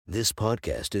This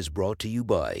podcast is brought to you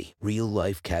by Real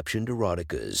Life Captioned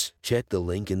Eroticas. Check the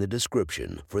link in the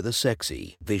description for the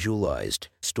sexy, visualized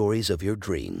stories of your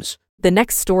dreams. The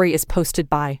next story is posted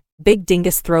by Big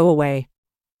Dingus Throwaway.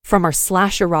 From our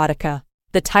 /erotica,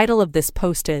 the title of this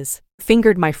post is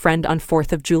Fingered My Friend on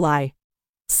 4th of July.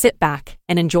 Sit back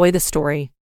and enjoy the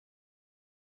story.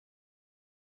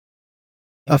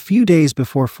 A few days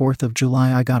before 4th of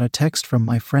July, I got a text from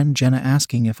my friend Jenna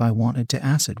asking if I wanted to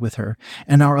acid with her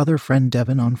and our other friend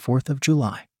Devin on 4th of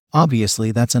July.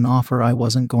 Obviously, that's an offer I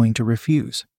wasn't going to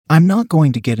refuse. I'm not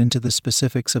going to get into the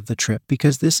specifics of the trip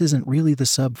because this isn't really the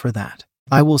sub for that.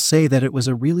 I will say that it was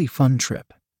a really fun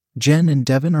trip. Jen and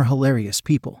Devin are hilarious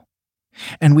people.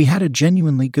 And we had a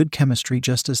genuinely good chemistry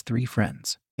just as three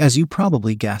friends. As you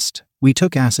probably guessed, we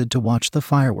took acid to watch the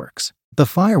fireworks. The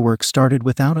fireworks started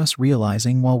without us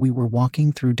realizing while we were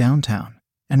walking through downtown,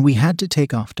 and we had to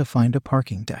take off to find a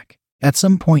parking deck. At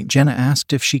some point, Jenna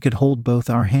asked if she could hold both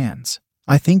our hands,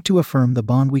 I think to affirm the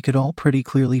bond we could all pretty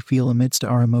clearly feel amidst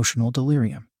our emotional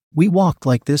delirium. We walked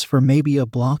like this for maybe a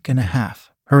block and a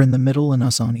half, her in the middle and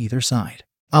us on either side.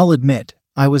 I'll admit,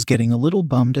 I was getting a little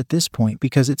bummed at this point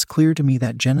because it's clear to me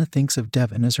that Jenna thinks of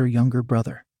Devin as her younger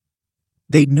brother.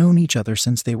 They'd known each other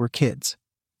since they were kids.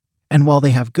 And while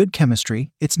they have good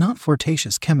chemistry, it's not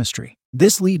flirtatious chemistry.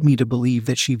 This led me to believe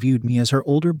that she viewed me as her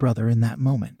older brother in that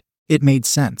moment. It made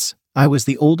sense. I was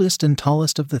the oldest and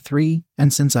tallest of the three,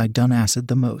 and since I'd done acid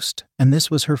the most, and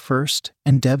this was her first,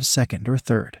 and Dev's second or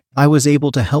third, I was able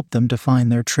to help them define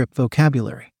their trip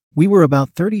vocabulary. We were about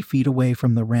 30 feet away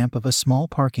from the ramp of a small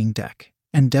parking deck,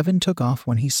 and Devin took off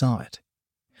when he saw it,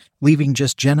 leaving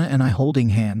just Jenna and I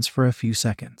holding hands for a few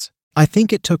seconds. I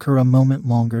think it took her a moment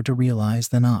longer to realize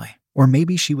than I. Or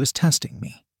maybe she was testing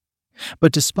me.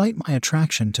 But despite my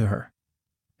attraction to her,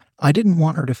 I didn't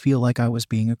want her to feel like I was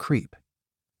being a creep.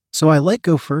 So I let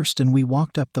go first and we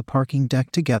walked up the parking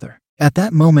deck together. At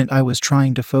that moment, I was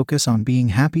trying to focus on being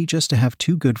happy just to have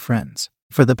two good friends.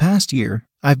 For the past year,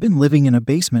 I've been living in a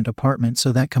basement apartment,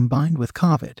 so that combined with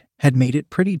COVID had made it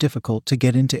pretty difficult to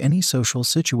get into any social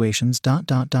situations,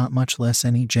 much less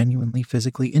any genuinely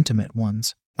physically intimate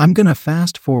ones. I'm gonna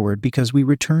fast forward because we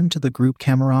returned to the group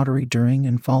camaraderie during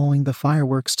and following the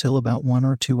fireworks till about 1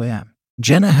 or 2 a.m.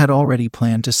 Jenna had already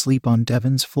planned to sleep on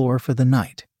Devin's floor for the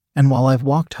night, and while I've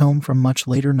walked home from much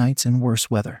later nights in worse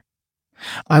weather,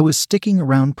 I was sticking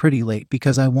around pretty late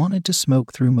because I wanted to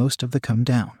smoke through most of the come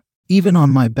down. Even on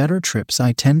my better trips,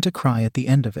 I tend to cry at the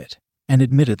end of it, and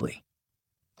admittedly,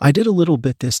 I did a little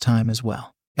bit this time as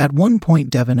well. At one point,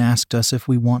 Devin asked us if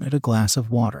we wanted a glass of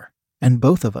water, and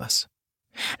both of us,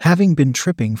 having been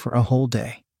tripping for a whole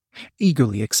day,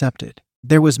 eagerly accepted.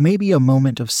 There was maybe a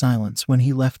moment of silence when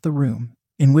he left the room,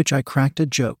 in which I cracked a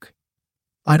joke.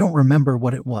 I don't remember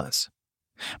what it was,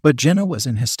 but Jenna was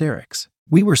in hysterics.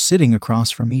 We were sitting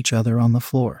across from each other on the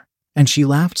floor, and she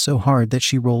laughed so hard that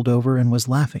she rolled over and was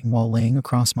laughing while laying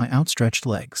across my outstretched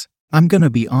legs. I'm gonna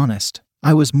be honest,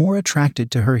 I was more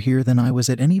attracted to her here than I was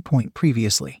at any point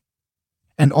previously,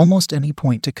 and almost any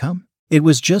point to come. It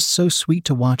was just so sweet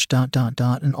to watch ...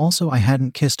 and also I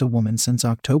hadn't kissed a woman since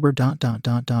October ...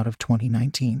 of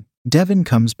 2019. Devin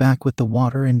comes back with the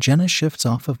water and Jenna shifts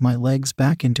off of my legs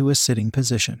back into a sitting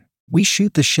position. We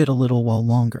shoot the shit a little while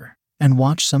longer and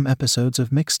watch some episodes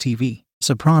of mixed TV,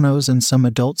 Sopranos and some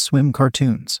Adult Swim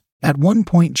cartoons. At one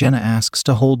point, Jenna asks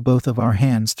to hold both of our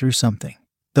hands through something,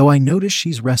 though I notice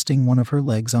she's resting one of her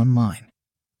legs on mine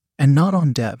and not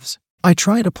on Dev's. I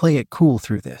try to play it cool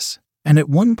through this. And at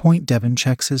one point, Devin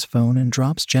checks his phone and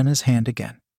drops Jenna's hand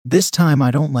again. This time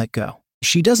I don't let go.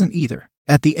 She doesn't either.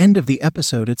 At the end of the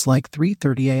episode, it's like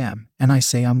 3:30 a.m. and I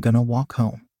say I'm gonna walk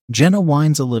home. Jenna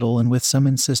whines a little, and with some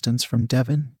insistence from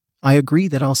Devin, I agree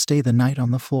that I'll stay the night on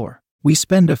the floor. We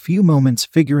spend a few moments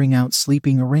figuring out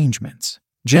sleeping arrangements.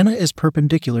 Jenna is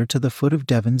perpendicular to the foot of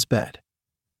Devin's bed,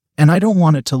 and I don't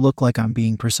want it to look like I'm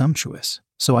being presumptuous,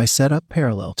 so I set up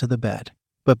parallel to the bed.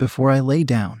 But before I lay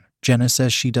down, Jenna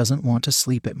says she doesn't want to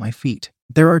sleep at my feet.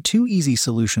 There are two easy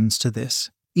solutions to this.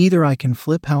 Either I can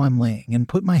flip how I'm laying and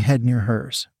put my head near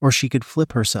hers, or she could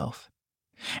flip herself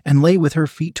and lay with her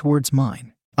feet towards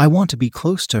mine. I want to be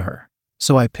close to her,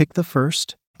 so I pick the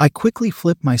first. I quickly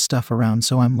flip my stuff around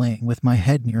so I'm laying with my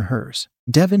head near hers.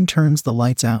 Devin turns the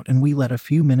lights out and we let a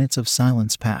few minutes of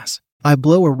silence pass. I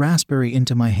blow a raspberry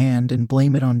into my hand and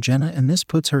blame it on Jenna, and this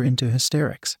puts her into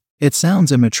hysterics. It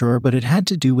sounds immature, but it had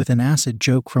to do with an acid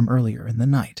joke from earlier in the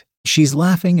night. She's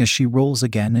laughing as she rolls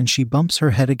again and she bumps her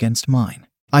head against mine.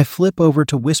 I flip over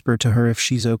to whisper to her if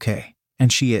she's okay,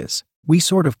 and she is. We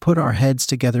sort of put our heads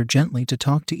together gently to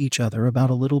talk to each other about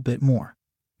a little bit more,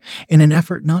 in an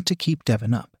effort not to keep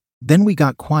Devin up. Then we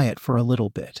got quiet for a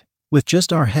little bit, with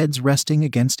just our heads resting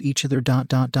against each other.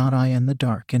 I in the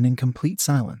dark and in complete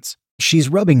silence. She's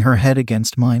rubbing her head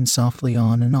against mine softly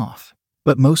on and off,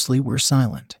 but mostly we're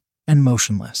silent and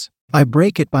motionless. I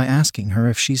break it by asking her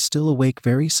if she's still awake.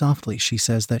 Very softly she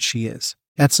says that she is.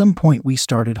 At some point we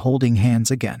started holding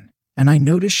hands again, and I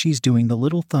notice she's doing the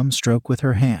little thumb stroke with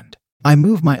her hand. I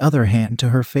move my other hand to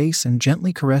her face and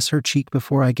gently caress her cheek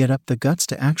before I get up the guts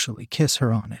to actually kiss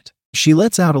her on it. She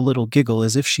lets out a little giggle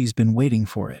as if she's been waiting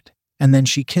for it, and then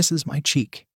she kisses my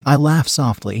cheek. I laugh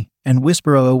softly and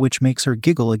whisper "oh," which makes her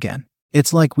giggle again.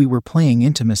 It's like we were playing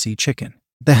intimacy chicken.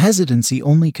 The hesitancy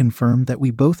only confirmed that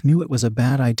we both knew it was a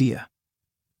bad idea,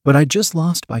 but I just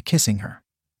lost by kissing her.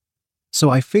 So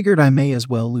I figured I may as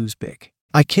well lose big.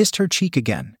 I kissed her cheek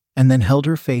again, and then held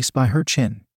her face by her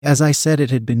chin. As I said,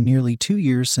 it had been nearly 2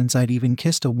 years since I'd even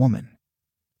kissed a woman,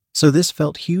 so this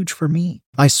felt huge for me.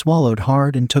 I swallowed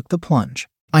hard and took the plunge.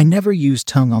 I never used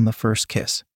tongue on the first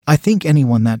kiss. I think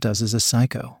anyone that does is a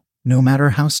psycho, no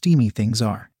matter how steamy things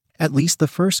are. At least the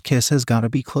first kiss has got to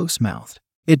be close-mouthed.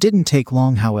 It didn't take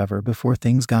long, however, before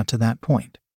things got to that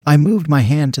point. I moved my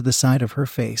hand to the side of her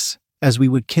face, as we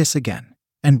would kiss again,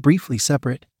 and briefly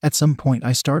separate. At some point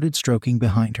I started stroking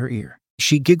behind her ear.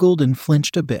 She giggled and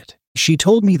flinched a bit. She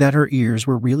told me that her ears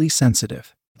were really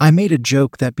sensitive. I made a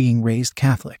joke that being raised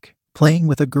Catholic, playing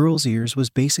with a girl's ears was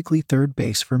basically third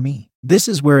base for me. This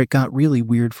is where it got really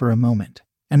weird for a moment,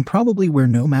 and probably where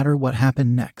no matter what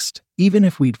happened next, even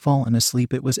if we'd fallen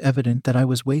asleep, it was evident that I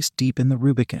was waist deep in the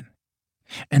Rubicon,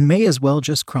 and may as well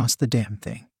just cross the damn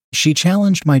thing. She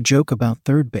challenged my joke about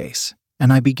third base,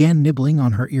 and I began nibbling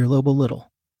on her earlobe a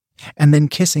little, and then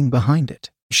kissing behind it.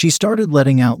 She started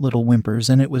letting out little whimpers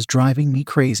and it was driving me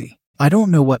crazy. I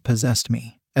don't know what possessed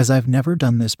me, as I've never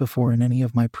done this before in any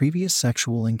of my previous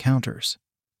sexual encounters,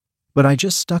 but I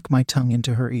just stuck my tongue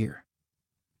into her ear,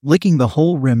 licking the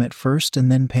whole rim at first and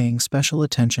then paying special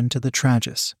attention to the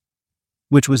tragus,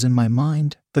 which was in my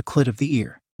mind the clit of the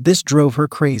ear. This drove her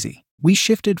crazy. We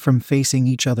shifted from facing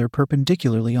each other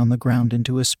perpendicularly on the ground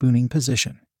into a spooning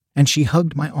position, and she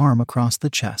hugged my arm across the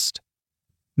chest,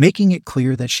 making it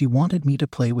clear that she wanted me to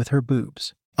play with her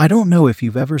boobs. I don't know if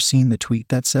you've ever seen the tweet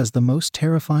that says the most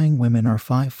terrifying women are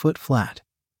 5 foot flat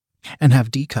and have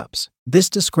D cups. This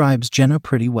describes Jenna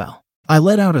pretty well. I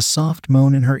let out a soft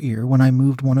moan in her ear when I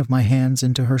moved one of my hands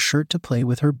into her shirt to play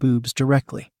with her boobs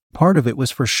directly. Part of it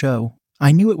was for show.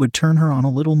 I knew it would turn her on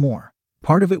a little more.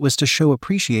 Part of it was to show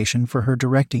appreciation for her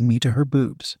directing me to her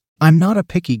boobs. I'm not a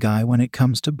picky guy when it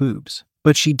comes to boobs,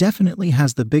 but she definitely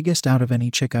has the biggest out of any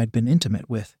chick I'd been intimate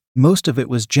with. Most of it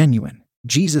was genuine.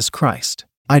 Jesus Christ.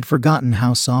 I'd forgotten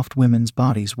how soft women's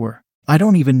bodies were. I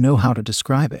don't even know how to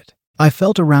describe it. I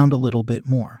felt around a little bit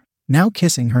more, now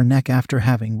kissing her neck after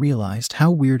having realized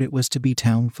how weird it was to be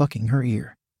town fucking her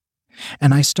ear.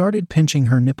 And I started pinching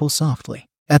her nipple softly.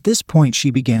 At this point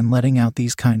she began letting out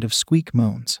these kind of squeak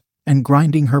moans and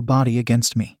grinding her body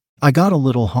against me. I got a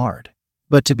little hard,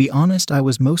 but to be honest I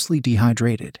was mostly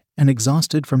dehydrated and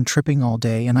exhausted from tripping all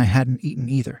day and I hadn't eaten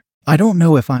either. I don't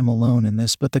know if I'm alone in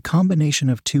this, but the combination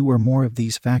of 2 or more of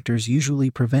these factors usually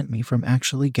prevent me from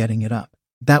actually getting it up.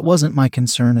 That wasn't my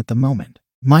concern at the moment.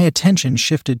 My attention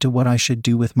shifted to what I should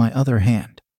do with my other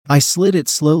hand. I slid it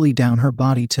slowly down her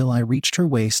body till I reached her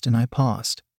waist and I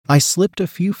paused. I slipped a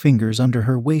few fingers under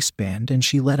her waistband and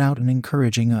she let out an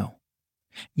encouraging "oh."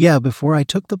 Yeah, before I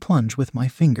took the plunge with my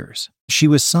fingers. She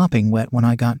was sopping wet when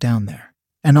I got down there,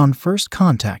 and on first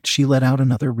contact she let out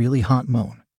another really hot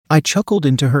moan. I chuckled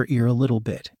into her ear a little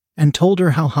bit and told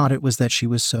her how hot it was that she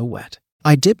was so wet.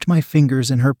 I dipped my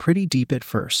fingers in her pretty deep at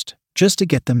first, just to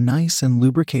get them nice and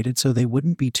lubricated so they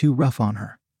wouldn't be too rough on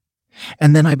her.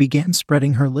 And then I began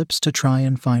spreading her lips to try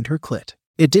and find her clit.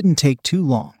 It didn't take too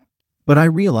long, but I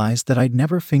realized that I'd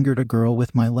never fingered a girl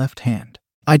with my left hand.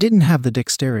 I didn't have the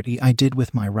dexterity I did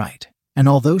with my right, and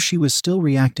although she was still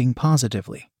reacting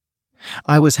positively,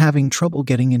 I was having trouble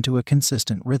getting into a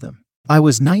consistent rhythm. I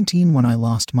was 19 when I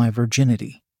lost my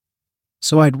virginity,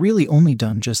 so I'd really only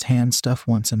done just hand stuff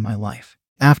once in my life.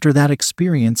 After that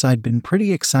experience I'd been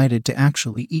pretty excited to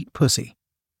actually eat pussy,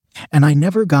 and I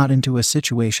never got into a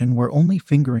situation where only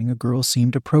fingering a girl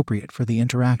seemed appropriate for the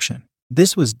interaction.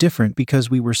 This was different because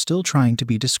we were still trying to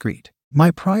be discreet. My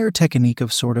prior technique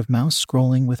of sort of mouse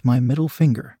scrolling with my middle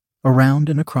finger around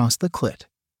and across the clit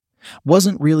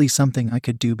wasn't really something I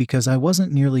could do because I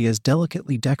wasn't nearly as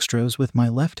delicately dexterous with my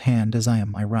left hand as I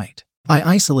am my right. I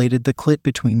isolated the clit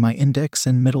between my index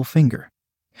and middle finger,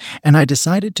 and I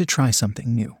decided to try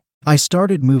something new. I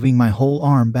started moving my whole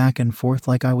arm back and forth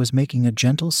like I was making a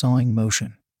gentle sawing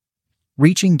motion,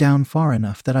 reaching down far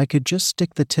enough that I could just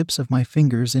stick the tips of my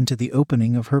fingers into the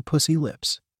opening of her pussy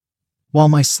lips. while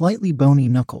my slightly bony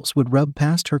knuckles would rub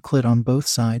past her clit on both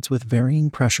sides with varying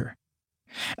pressure,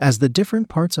 as the different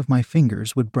parts of my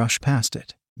fingers would brush past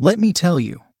it. Let me tell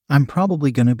you, I'm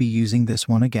probably gonna be using this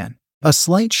one again. A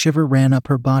slight shiver ran up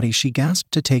her body. She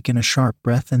gasped to take in a sharp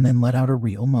breath and then let out a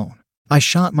real moan. I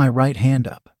shot my right hand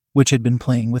up, which had been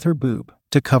playing with her boob,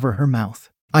 to cover her mouth.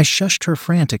 I shushed her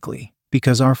frantically,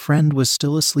 because our friend was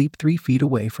still asleep 3 feet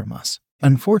away from us.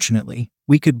 Unfortunately,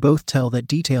 we could both tell that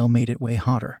detail made it way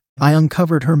hotter. I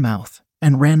uncovered her mouth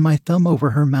and ran my thumb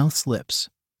over her mouth's lips.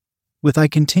 I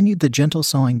continued the gentle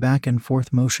sawing back and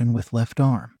forth motion with left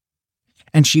arm,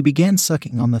 and she began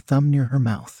sucking on the thumb near her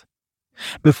mouth,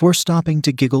 before stopping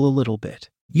to giggle a little bit.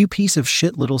 "You piece of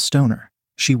shit little stoner,"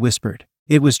 she whispered.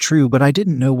 It was true, but I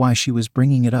didn't know why she was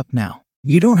bringing it up now.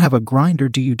 "You don't have a grinder,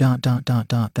 do you?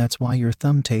 That's why your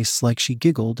thumb tastes like." She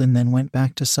giggled and then went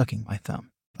back to sucking my thumb.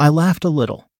 I laughed a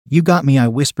little. "You got me," I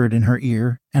whispered in her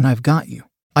ear, "and I've got you."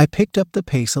 I picked up the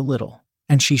pace a little,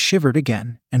 and she shivered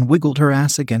again and wiggled her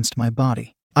ass against my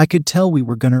body. I could tell we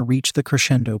were gonna reach the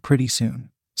crescendo pretty soon,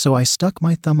 so I stuck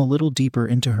my thumb a little deeper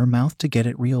into her mouth to get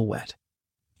it real wet,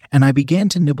 and I began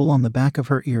to nibble on the back of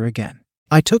her ear again.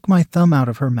 I took my thumb out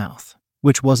of her mouth,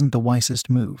 which wasn't the wisest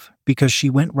move, because she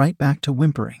went right back to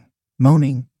whimpering,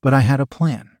 moaning, but I had a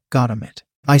plan. Got it.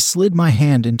 I slid my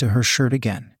hand into her shirt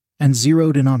again and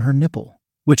zeroed in on her nipple,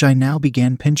 which I now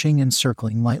began pinching and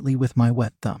circling lightly with my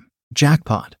wet thumb.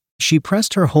 Jackpot. She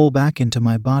pressed her hole back into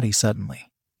my body suddenly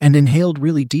and inhaled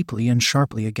really deeply and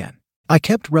sharply again. I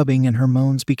kept rubbing and her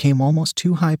moans became almost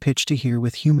too high-pitched to hear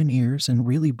with human ears and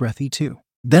really breathy too.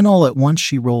 Then all at once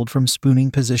she rolled from spooning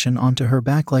position onto her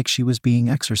back like she was being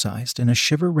exercised, and a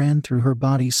shiver ran through her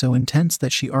body so intense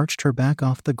that she arched her back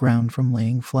off the ground from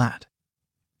laying flat,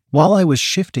 while I was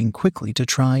shifting quickly to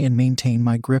try and maintain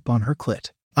my grip on her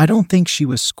clit. I don't think she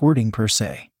was squirting per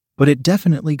se, but it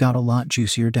definitely got a lot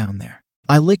juicier down there.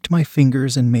 I licked my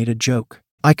fingers and made a joke.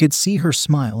 I could see her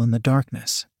smile in the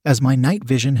darkness, as my night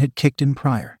vision had kicked in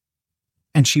prior,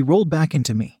 and she rolled back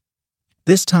into me,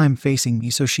 this time facing me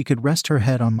so she could rest her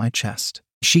head on my chest.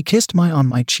 She kissed on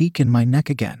my cheek and my neck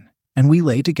again, and we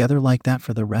lay together like that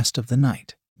for the rest of the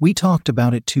night. We talked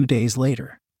about it 2 days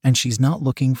later, and she's not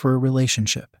looking for a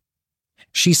relationship.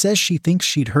 She says she thinks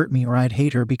she'd hurt me or I'd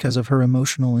hate her because of her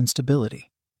emotional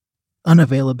instability,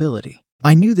 unavailability.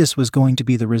 I knew this was going to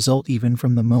be the result even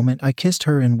from the moment I kissed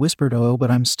her and whispered "oh,"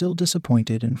 but I'm still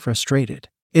disappointed and frustrated.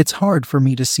 It's hard for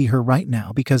me to see her right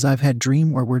now because I've had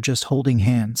dreams where we're just holding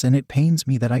hands, and it pains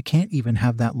me that I can't even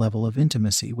have that level of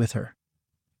intimacy with her,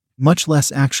 much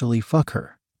less actually fuck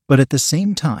her. But at the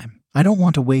same time, I don't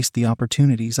want to waste the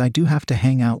opportunities I do have to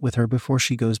hang out with her before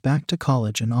she goes back to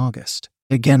college in August.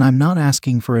 Again, I'm not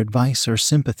asking for advice or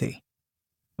sympathy,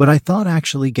 but I thought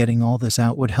actually getting all this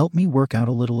out would help me work out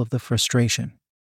a little of the frustration.